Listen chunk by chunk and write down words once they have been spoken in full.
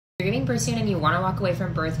If you're giving birth soon and you want to walk away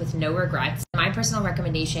from birth with no regrets, my personal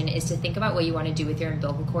recommendation is to think about what you want to do with your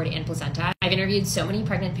umbilical cord and placenta. I've interviewed so many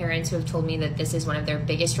pregnant parents who have told me that this is one of their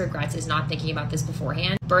biggest regrets, is not thinking about this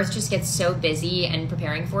beforehand. Birth just gets so busy and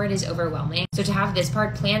preparing for it is overwhelming. So to have this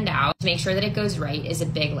part planned out, to make sure that it goes right, is a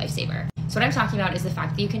big lifesaver. So what I'm talking about is the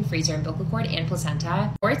fact that you can freeze your umbilical cord and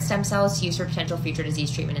placenta or its stem cells to use for potential future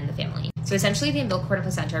disease treatment in the family. So essentially the umbilical cord and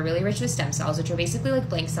placenta are really rich with stem cells, which are basically like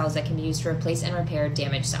blank cells that can be used to replace and repair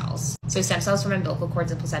damaged cells. So stem cells from umbilical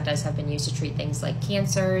cords and placentas have been used to treat things like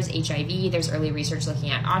cancers, HIV, there's early research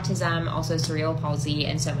looking at autism, also cerebral palsy,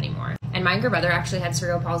 and so many more. And my younger brother actually had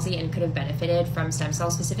cerebral palsy and could have benefited from stem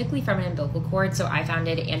cells, specifically from an umbilical cord. So I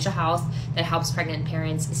founded Anja Health that helps pregnant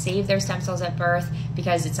parents save their stem cells at birth,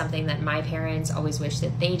 because it's something that my parents always wish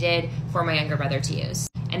that they did for my younger brother to use.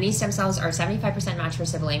 And these stem cells are 75% match for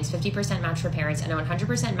siblings, 50% match for parents, and a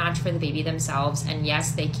 100% match for the baby themselves. And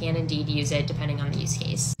yes, they can indeed use it depending on the use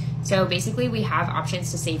case. So basically we have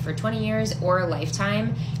options to save for 20 years or a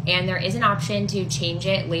lifetime, and there is an option to change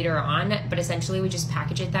it later on, but essentially we just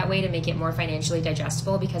package it that way to make it more financially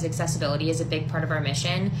digestible, because accessibility is a big part of our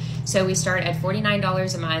mission. So we start at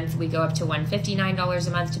 $49 a month, we go up to $159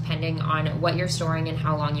 a month depending on what you're storing and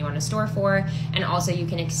how long you want to store for, and also you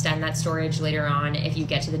can extend that storage later on if you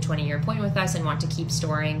get to the 20-year point with us and want to keep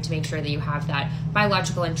storing to make sure that you have that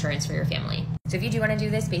biological insurance for your family. So if you do want to do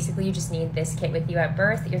this, basically you just need this kit with you at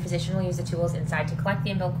birth. Your physician will use the tools inside to collect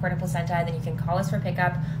the umbilical cord and placenta, then you can call us for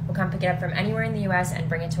pickup. We'll come pick it up from anywhere in the US and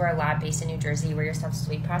bring it to our lab based in New Jersey, where your stem cells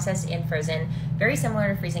will be processed and frozen, very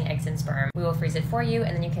similar to freezing eggs and sperm. We will freeze it for you,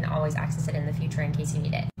 and then you can always access it in the future in case you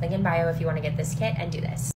need it. Link in bio if you want to get this kit and do this.